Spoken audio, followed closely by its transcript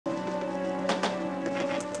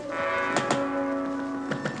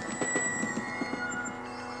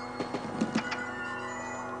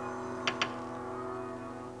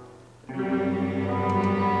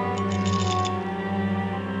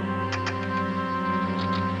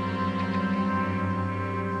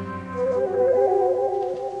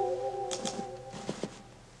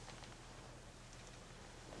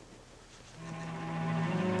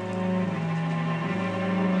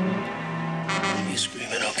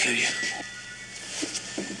to you.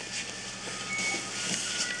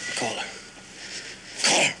 Call her.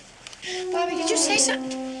 Call her. Bobby, did you say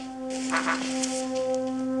something?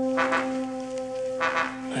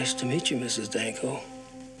 Nice to meet you, Mrs. Danko.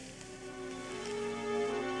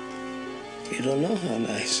 You don't know how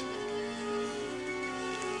nice.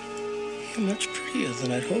 You're much prettier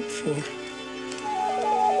than I'd hoped for.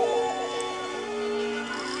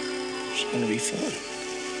 It's gonna be fun.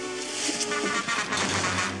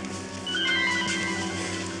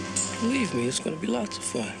 Believe me, it's gonna be lots of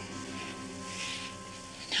fun.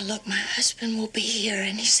 Now, look, my husband will be here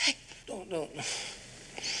any second. Don't.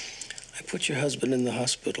 I put your husband in the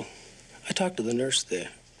hospital. I talked to the nurse there.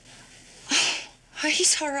 Oh,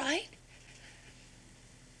 he's all right.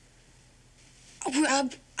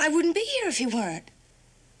 I wouldn't be here if he weren't.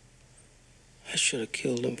 I should have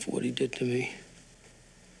killed him for what he did to me.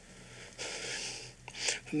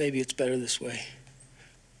 But maybe it's better this way.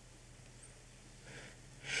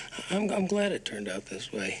 I'm glad it turned out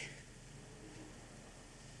this way.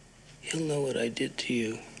 He'll know what I did to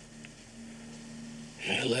you.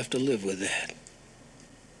 And he'll have to live with that.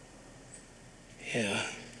 Yeah.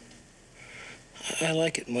 I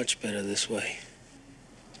like it much better this way.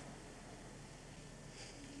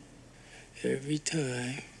 Every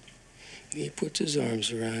time he puts his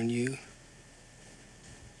arms around you,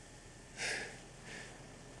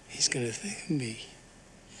 he's gonna think of me.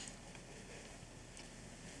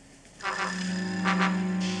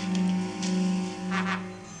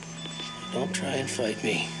 Don't try and fight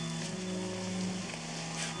me.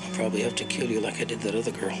 I'll probably have to kill you like I did that other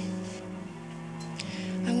girl.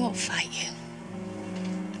 I won't fight you.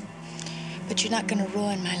 But you're not gonna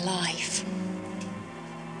ruin my life.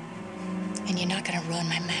 And you're not gonna ruin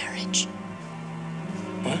my marriage.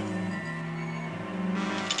 What?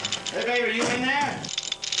 Hey, baby, are you in there?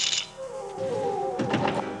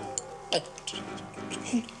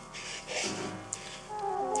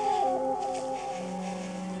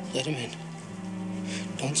 Let him in.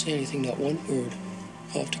 Don't say anything, not one word.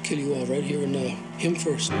 I'll have to kill you all right here and now. Him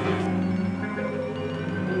first.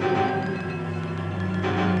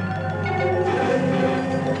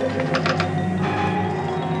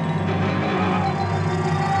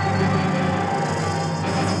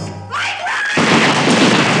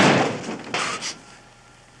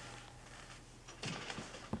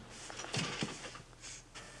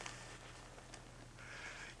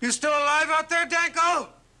 You still alive out there, Danko?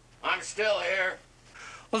 I'm still here.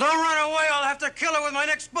 Well, don't run away. I'll have to kill her with my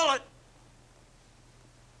next bullet.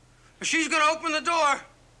 If she's gonna open the door,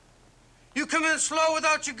 you come in slow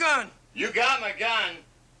without your gun. You got my gun.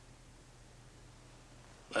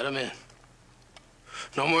 Let him in.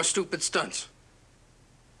 No more stupid stunts.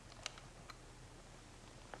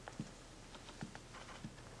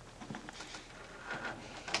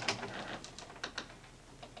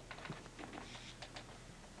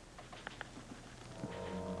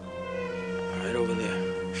 Right over there.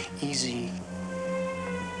 Easy.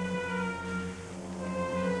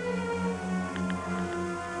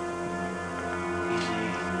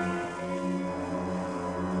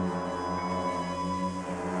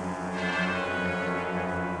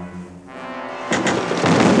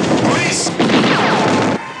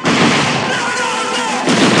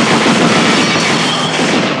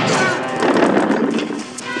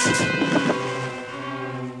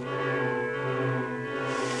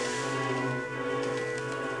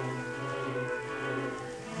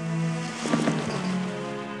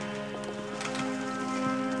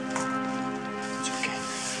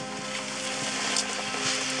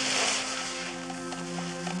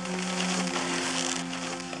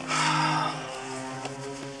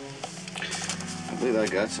 I believe I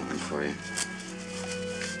got something for you. I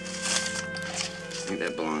think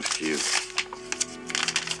that belongs to you.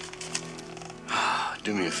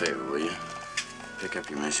 Do me a favor, will you? Pick up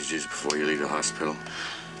your messages before you leave the hospital.